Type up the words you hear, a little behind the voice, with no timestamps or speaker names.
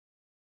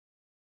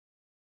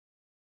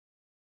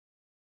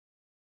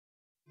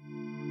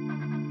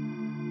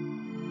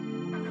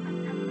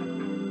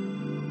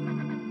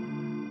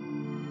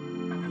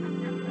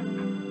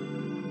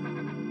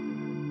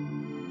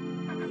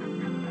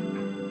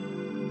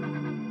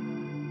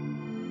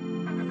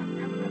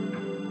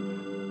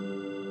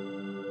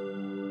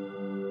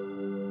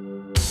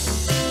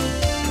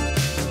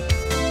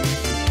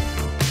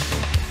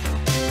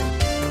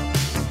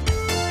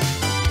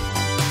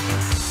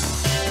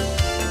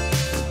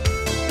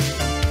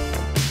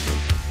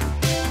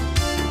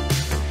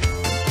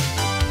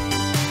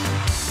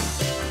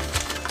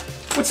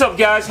What's up,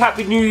 guys?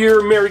 Happy New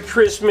Year, Merry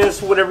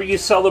Christmas, whatever you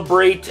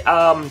celebrate.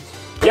 Yeah,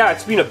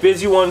 it's been a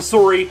busy one.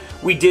 Sorry,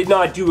 we did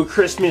not do a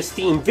Christmas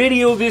themed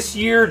video this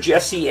year.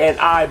 Jesse and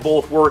I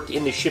both worked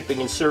in the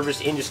shipping and service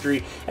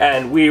industry,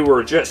 and we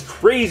were just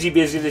crazy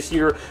busy this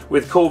year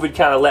with COVID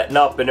kind of letting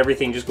up and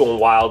everything just going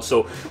wild.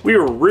 So we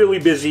were really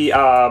busy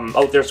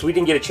out there, so we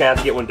didn't get a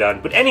chance to get one done.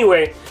 But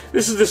anyway,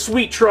 this is the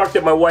sweet truck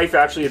that my wife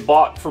actually had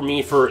bought for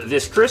me for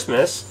this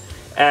Christmas.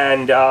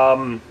 And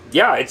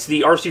yeah, it's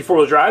the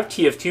RC4wd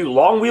TF2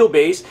 long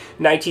wheelbase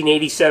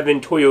 1987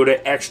 Toyota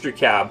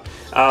XtraCab.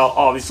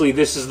 Obviously,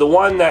 this is the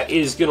one that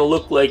is going to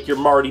look like your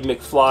Marty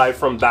McFly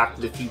from Back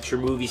to the Future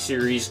movie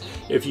series,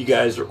 if you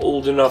guys are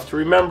old enough to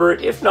remember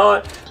it. If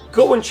not,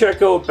 go and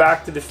check out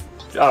Back to the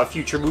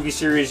Future movie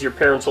series. Your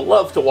parents will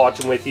love to watch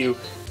them with you.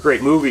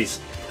 Great movies.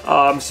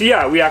 So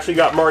yeah, we actually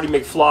got Marty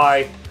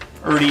McFly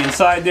already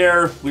inside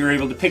there. We were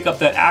able to pick up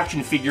that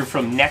action figure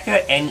from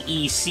NECA,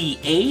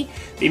 N-E-C-A.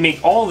 They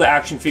make all the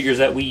action figures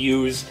that we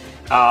use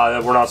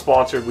that we're not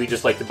sponsored. We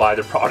just like to buy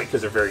their product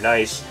because they're very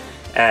nice,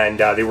 and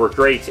they work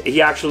great.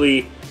 He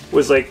actually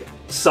was like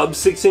sub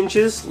 6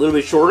 inches, a little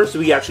bit shorter, so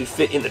he actually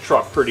fit in the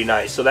truck pretty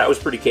nice, so that was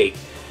pretty cake.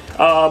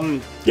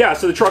 Yeah,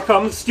 so the truck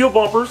comes, steel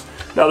bumpers.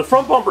 Now the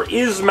front bumper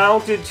is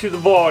mounted to the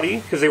body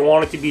because they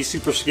want it to be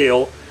super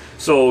scale,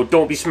 so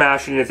don't be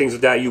smashing into things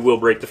like that. You will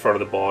break the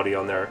front of the body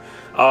on there.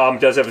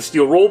 It does have a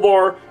steel roll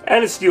bar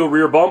and a steel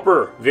rear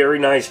bumper. Very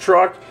nice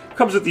truck.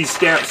 Comes with these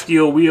stamped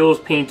steel wheels,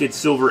 painted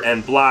silver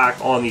and black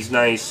on these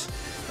nice,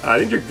 I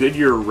think they're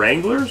Goodyear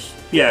Wranglers.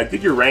 Yeah,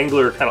 Goodyear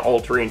Wrangler kind of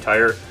all-terrain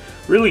tire.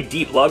 Really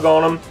deep lug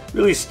on them,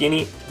 really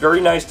skinny,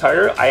 very nice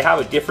tire. I have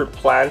a different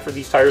plan for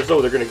these tires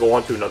though. They're going to go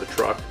onto another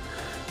truck.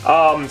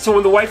 So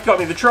when the wife got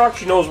me the truck,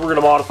 she knows we're going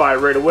to modify it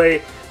right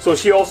away. So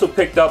she also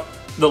picked up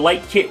the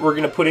light kit we're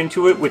going to put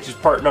into it, which is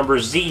part number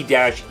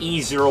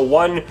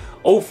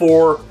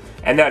Z-E0104.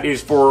 And that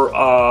is for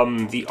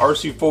the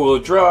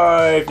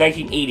RC4wd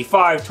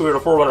 1985 Toyota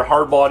 4Runner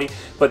hardbody,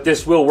 but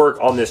this will work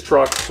on this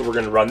truck, so we're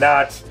going to run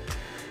that.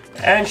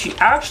 And she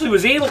actually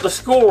was able to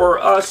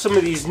score some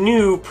of these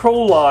new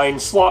Proline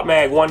Slot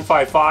Mag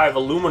 155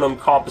 aluminum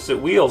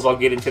composite wheels. I'll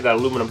get into that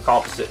aluminum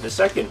composite in a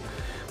second.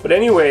 But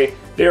anyway,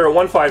 they're a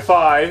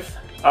 155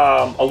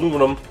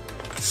 aluminum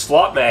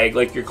slot mag,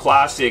 like your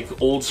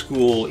classic old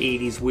school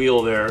 80s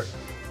wheel there.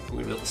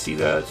 We'll be able to see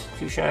that.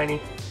 Too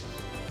shiny.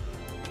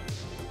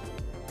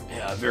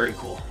 Yeah, very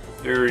cool.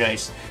 Very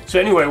nice. So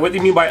anyway, what they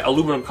mean by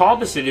aluminum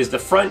composite is the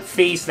front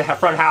face, the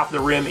front half of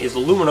the rim is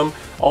aluminum,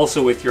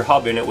 also with your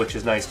hub in it, which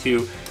is nice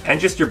too. And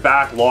just your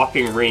back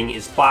locking ring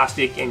is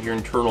plastic, and your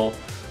internal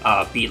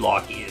bead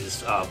lock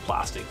is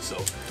plastic.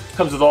 So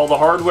comes with all the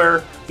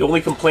hardware. The only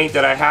complaint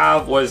that I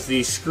have was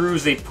the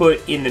screws they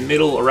put in the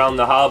middle around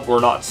the hub were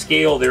not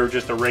scale. They were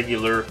just a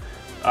regular,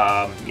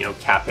 you know,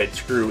 cap head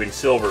screw in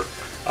silver.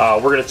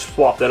 We're going to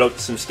swap that out to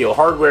some scale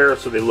hardware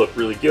so they look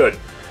really good.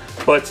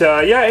 But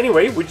yeah,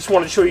 anyway, we just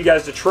wanted to show you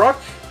guys the truck.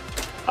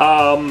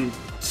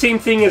 Same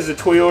thing as the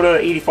Toyota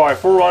 85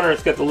 4Runner.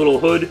 It's got the little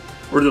hood,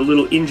 or the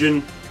little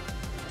engine,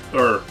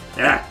 or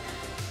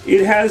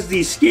it has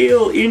the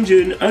scale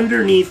engine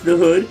underneath the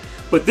hood,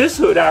 but this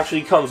hood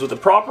actually comes with a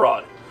prop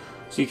rod.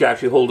 So you can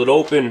actually hold it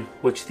open,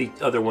 which the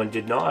other one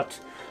did not.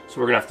 So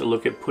we're going to have to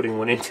look at putting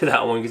one into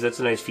that one, because that's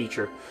a nice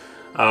feature.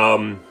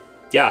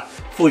 Yeah,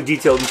 fully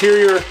detailed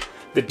interior.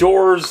 The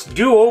doors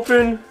do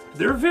open.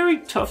 They're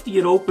very tough to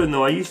get open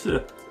though. I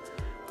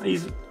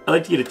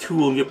like to get a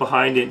tool and get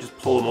behind it and just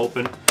pull them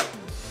open.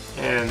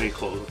 And they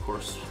close, of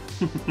course.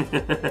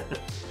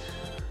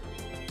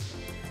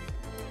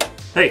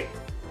 Hey,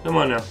 come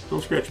on now,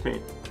 don't scratch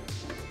paint.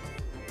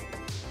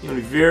 You want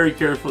to be very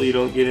careful you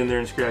don't get in there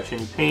and scratch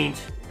any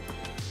paint.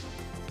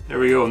 There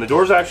we go, and the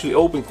doors actually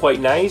open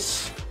quite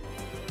nice.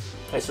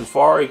 Nice and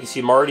far. You can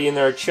see Marty in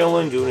there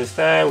chilling, doing his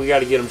thing. We got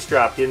to get him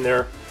strapped in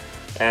there.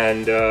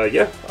 And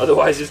yeah,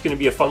 otherwise it's going to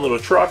be a fun little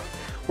truck.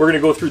 We're going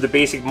to go through the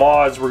basic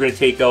mods. We're going to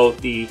take out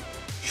the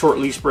short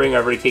leaf spring.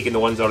 I've already taken the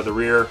ones out of the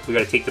rear. We got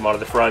to take them out of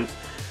the front.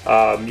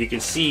 You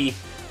can see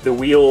the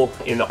wheel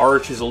in the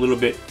arch is a little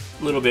bit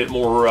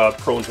more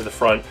prone to the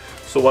front.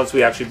 So once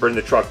we actually bring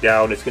the truck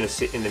down, it's going to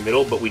sit in the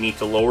middle, but we need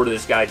to lower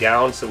this guy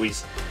down. So we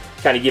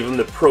kind of give him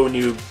the pro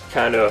noob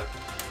kind of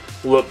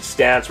look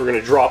stance. We're going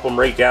to drop him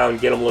right down,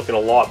 get him looking a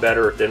lot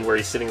better than where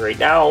he's sitting right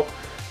now.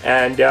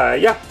 And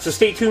yeah, so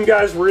stay tuned,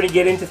 guys. We're going to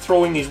get into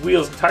throwing these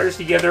wheels and tires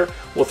together.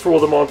 We'll throw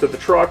them onto the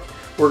truck.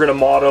 We're going to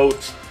mod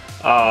out,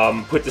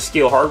 put the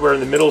scale hardware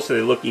in the middle so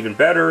they look even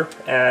better.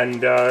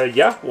 And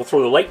yeah, we'll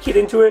throw the light kit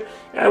into it,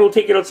 and we'll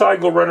take it outside,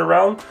 go run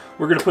around.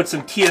 We're going to put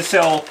some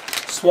TSL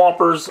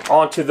swampers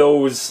onto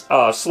those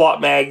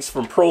slot mags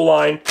from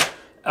Proline,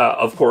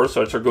 of course,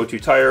 so it's our go-to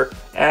tire.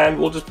 And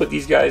we'll just put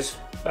these guys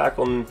back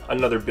on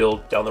another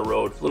build down the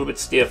road. A little bit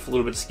stiff, a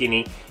little bit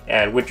skinny,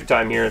 and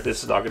wintertime here,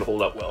 this is not going to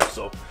hold up well.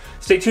 So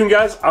stay tuned,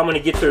 guys. I'm going to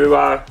get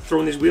to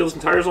throwing these wheels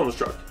and tires on this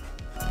truck.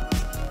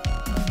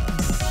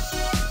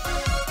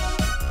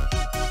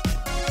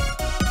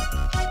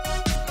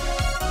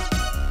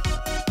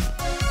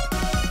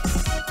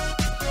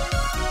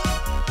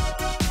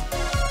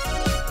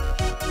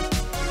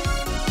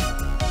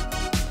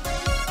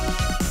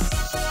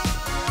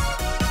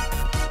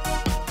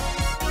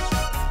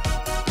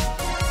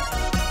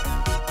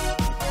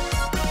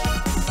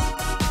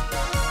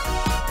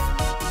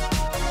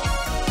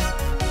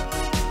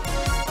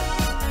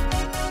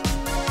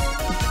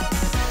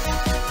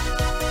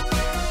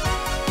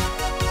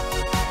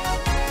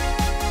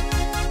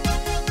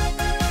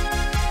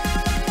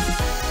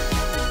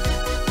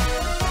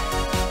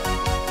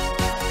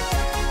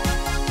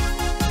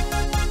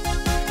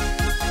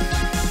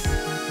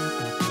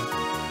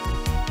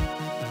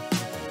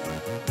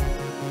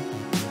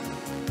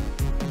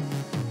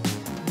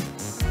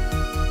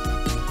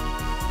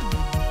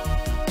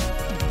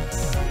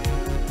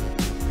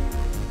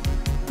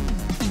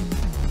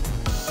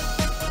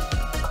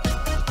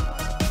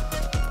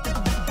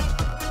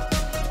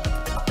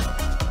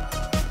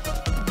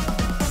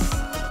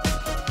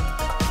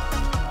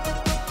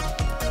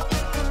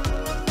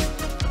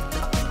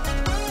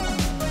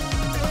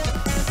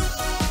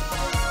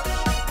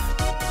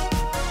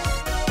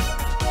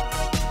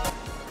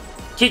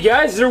 Okay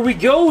guys, there we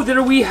go.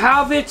 There we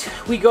have it.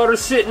 We got her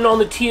sitting on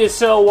the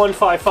TSL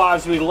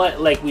 155s we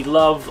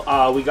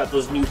love. We got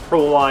those new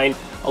Proline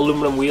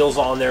aluminum wheels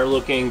on there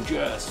looking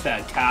just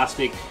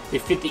fantastic. They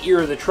fit the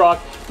ear of the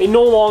truck. They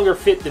no longer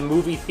fit the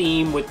movie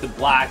theme with the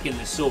black and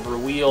the silver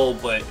wheel,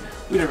 but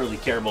we don't really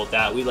care about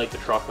that. We like the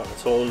truck on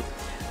its own.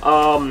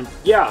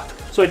 Yeah,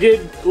 so I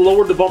did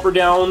lower the bumper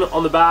down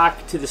on the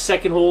back to the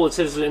second hole. It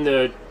says in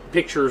the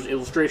pictures,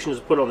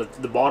 illustrations, put on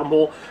the bottom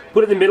hole,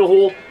 put it in the middle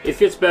hole, it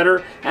fits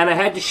better, and I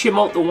had to shim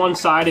out the one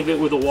side of it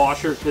with a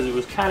washer because it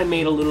was kind of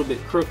made a little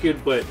bit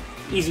crooked, but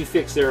easy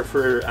fix there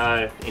for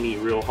any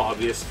real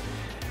hobbyist.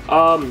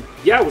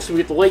 Yeah, so we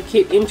get the light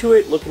kit into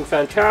it, looking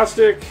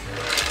fantastic.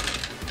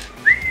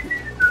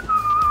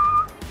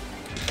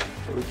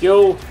 There we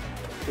go.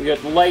 We got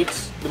the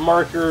lights, the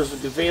markers,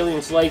 the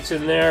Valence lights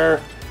in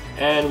there.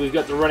 And we've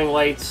got the running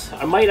lights.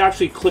 I might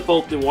actually clip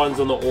out the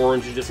ones on the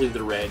orange and just leave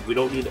the red. We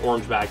don't need the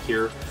orange back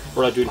here.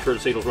 We're not doing turn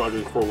signals, we're not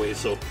doing 4-ways.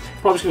 So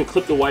probably just going to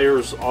clip the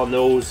wires on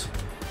those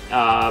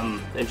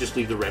and just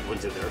leave the red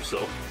ones in there.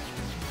 So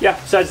yeah,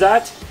 besides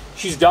that,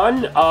 she's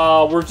done.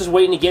 We're just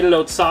waiting to get it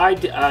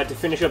outside to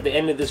finish up the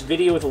end of this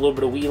video with a little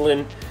bit of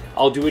wheeling.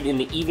 I'll do it in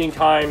the evening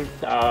time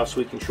so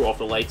we can show off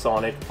the lights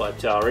on it.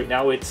 But right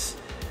now it's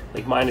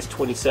like minus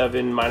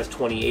 27, minus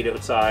 28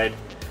 outside.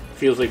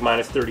 Feels like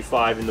minus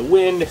 35 in the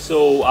wind,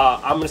 so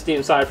I'm going to stay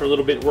inside for a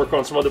little bit and work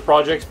on some other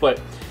projects, but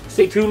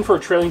stay tuned for a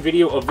trailing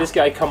video of this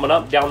guy coming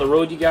up down the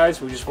road, you guys.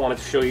 We just wanted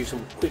to show you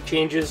some quick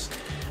changes.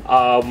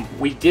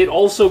 We did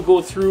also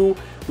go through,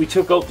 we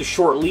took out the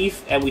short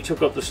leaf and we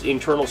took out the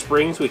internal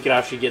springs. We can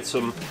actually get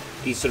some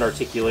decent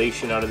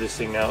articulation out of this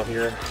thing now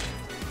here.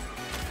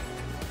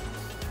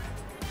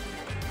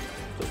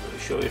 Doesn't really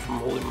show you if I'm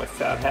holding my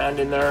fat hand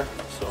in there,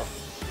 so.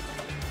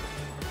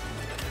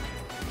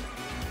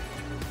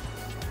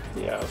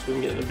 Yeah, so we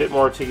can get a bit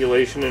more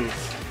articulation, and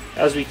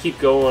as we keep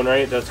going,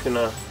 right, that's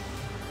gonna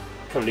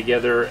come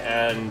together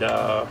and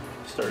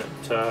start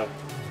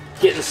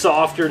getting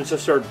softer and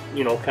just start,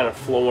 you know, kind of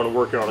flowing and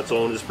working on its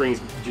own. The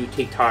springs do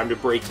take time to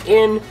break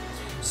in.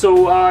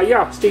 So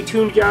yeah, stay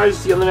tuned, guys.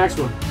 See you on the next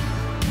one.